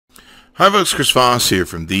Hi folks, Chris Voss here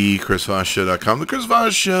from the ChrisVossShow.com, the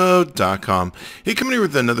ChrisVossShow.com. Hey, coming here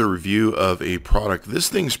with another review of a product. This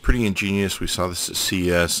thing's pretty ingenious. We saw this at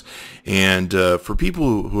CES. And for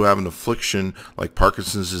people who have an affliction like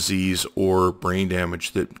Parkinson's disease or brain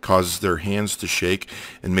damage that causes their hands to shake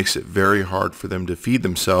and makes it very hard for them to feed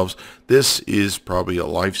themselves, this is probably a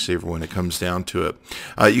lifesaver when it comes down to it.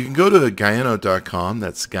 You can go to Gyenno.com.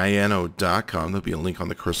 That's Gyenno.com. There'll be a link on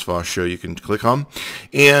the Chris Voss Show you can click on.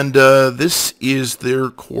 And this is their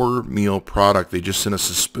core meal product. They just sent us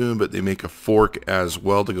a spoon, but they make a fork as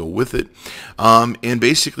well to go with it. And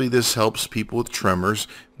basically this helps people with tremors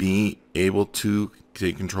be able to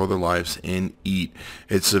take control of their lives and eat.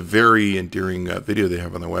 It's a very endearing video they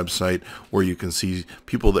have on their website where you can see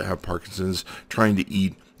people that have Parkinson's trying to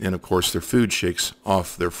eat, and of course their food shakes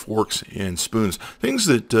off their forks and spoons, things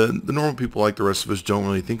that the normal people like the rest of us don't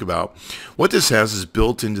really think about. What this has is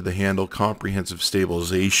built into the handle comprehensive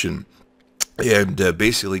stabilization, and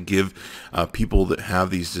basically give people that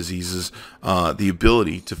have these diseases the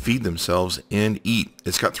ability to feed themselves and eat.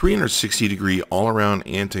 It's got 360-degree all-around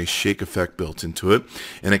anti-shake effect built into it,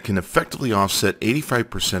 and it can effectively offset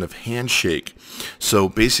 85% of handshake. So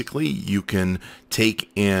basically you can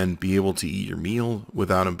take and be able to eat your meal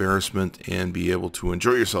without embarrassment and be able to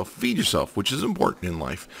enjoy yourself, feed yourself, which is important in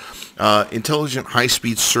life. Intelligent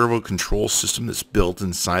high-speed servo control system that's built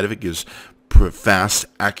inside of it gives fast,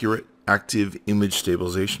 accurate, active image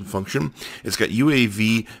stabilization function. It's got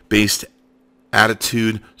UAV-based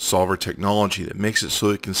attitude solver technology that makes it so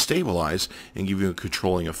it can stabilize and give you a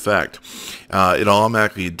controlling effect. It'll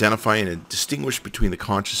automatically identify and distinguish between the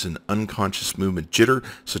conscious and unconscious movement jitter,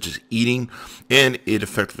 such as eating, and it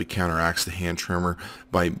effectively counteracts the hand tremor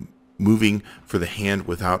by moving for the hand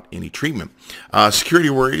without any treatment. Security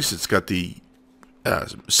worries, it's got the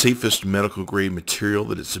safest medical grade material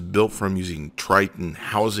that it's built from using Triton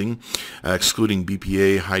housing, excluding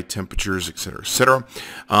BPA, high temperatures, etc., etc.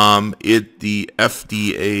 The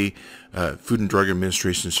FDA Food and Drug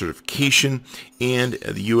Administration certification, and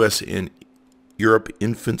the U.S. and Europe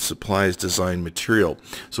infant supplies design material.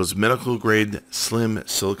 So it's medical grade, slim,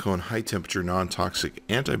 silicone, high temperature, non-toxic,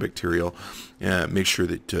 antibacterial. Make sure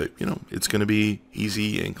that it's going to be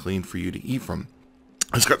easy and clean for you to eat from.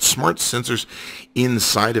 It's got smart sensors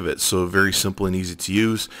inside of it, so very simple and easy to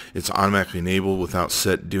use. It's automatically enabled without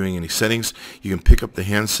doing any settings. You can pick up the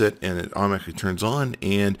handset and it automatically turns on,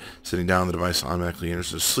 and setting down the device automatically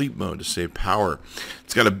enters the sleep mode to save power.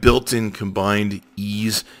 It's got a built-in combined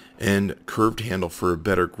ease and curved handle for a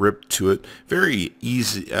better grip to it. Very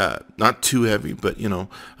easy, not too heavy, but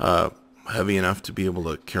heavy enough to be able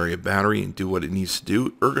to carry a battery and do what it needs to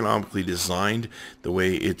do. Ergonomically designed the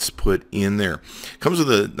way it's put in there. Comes with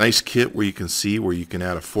a nice kit where you can see where you can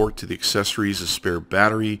add a fork to the accessories, a spare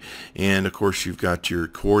battery, and of course you've got your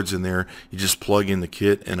cords in there. You just plug in the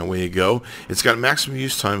kit and away you go. It's got a maximum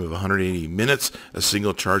use time of 180 minutes. A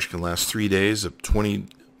single charge can last 3 days of 20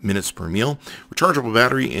 minutes per meal. Rechargeable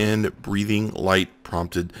battery and breathing light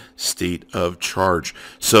prompted state of charge.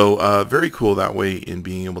 So very cool that way in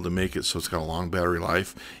being able to make it so it's got a long battery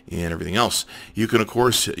life and everything else. You can of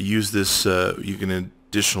course use this, you can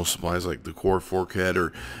additional supplies like the core fork head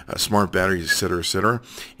or smart batteries, etc., etc.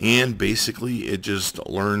 And basically it just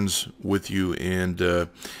learns with you and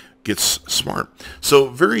gets smart. So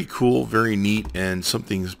very cool, very neat, and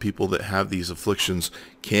something people that have these afflictions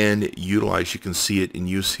can utilize. You can see it in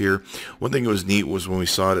use here. One thing that was neat was when we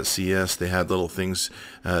saw it at CES, they had little things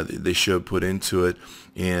they showed put into it,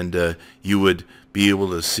 and you would be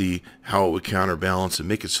able to see how it would counterbalance and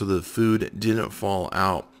make it so the food didn't fall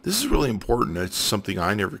out. This is really important. It's something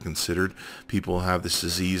I never considered. People who have this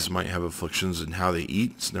disease might have afflictions and how they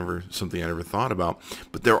eat. It's never something I never thought about.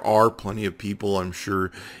 But there are plenty of people, I'm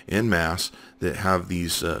sure, en masse that have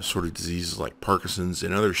these sort of diseases like Parkinson's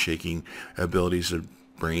and other shaking abilities of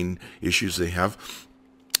brain issues they have.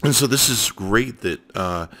 And so this is great that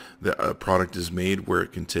a product is made where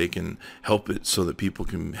it can take and help it so that people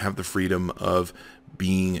can have the freedom of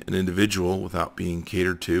being an individual without being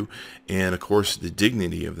catered to, and of course the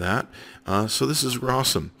dignity of that. So this is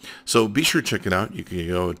awesome. So be sure to check it out. You can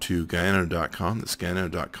go to Gyenno.com. That's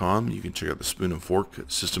Gyenno.com. You can check out the spoon and fork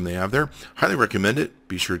system they have there. Highly recommend it.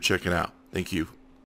 Be sure to check it out. Thank you.